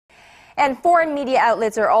And foreign media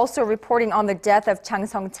outlets are also reporting on the death of Jang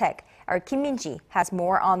Song-thaek. Our Kim Min-ji has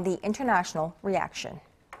more on the international reaction.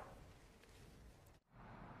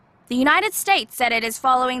 The United States said it is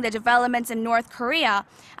following the developments in North Korea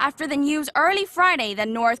after the news early Friday that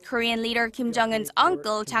North Korean leader Kim Jong-un's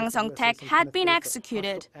uncle, Jang Song-thaek, had been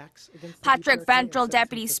executed. Patrick Ventral,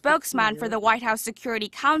 deputy spokesman for the White House Security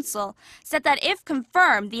Council, said that if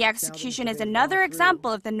confirmed, the execution is another example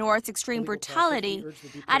of the North's extreme brutality,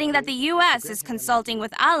 adding that the U.S. is consulting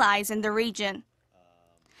with allies in the region.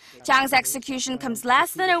 Jang's execution comes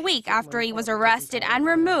less than a week after he was arrested and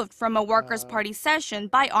removed from a Workers' Party session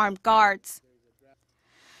by armed guards.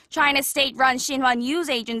 China's state-run Xinhua news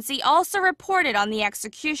agency also reported on the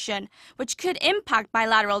execution, which could impact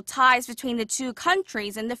bilateral ties between the two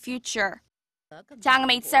countries in the future. Jang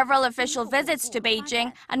made several official visits to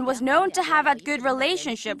Beijing and was known to have a good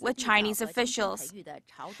relationship with Chinese officials.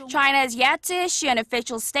 China has yet to issue an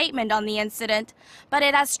official statement on the incident, but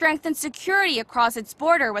it has strengthened security across its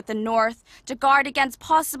border with the north to guard against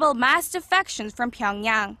possible mass defections from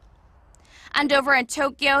Pyongyang. And over in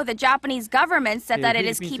Tokyo, the Japanese government said that it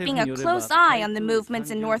is keeping a close eye on the movements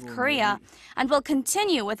in North Korea and will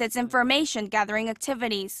continue with its information-gathering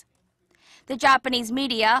activities. The Japanese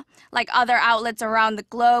media, like other outlets around the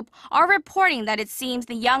globe, are reporting that it seems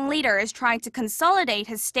the young leader is trying to consolidate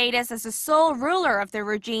his status as the sole ruler of the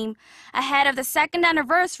regime ahead of the second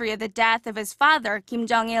anniversary of the death of his father, Kim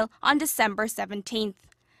Jong-il, on December 17th.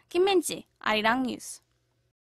 Kim Min-ji, Arirang News.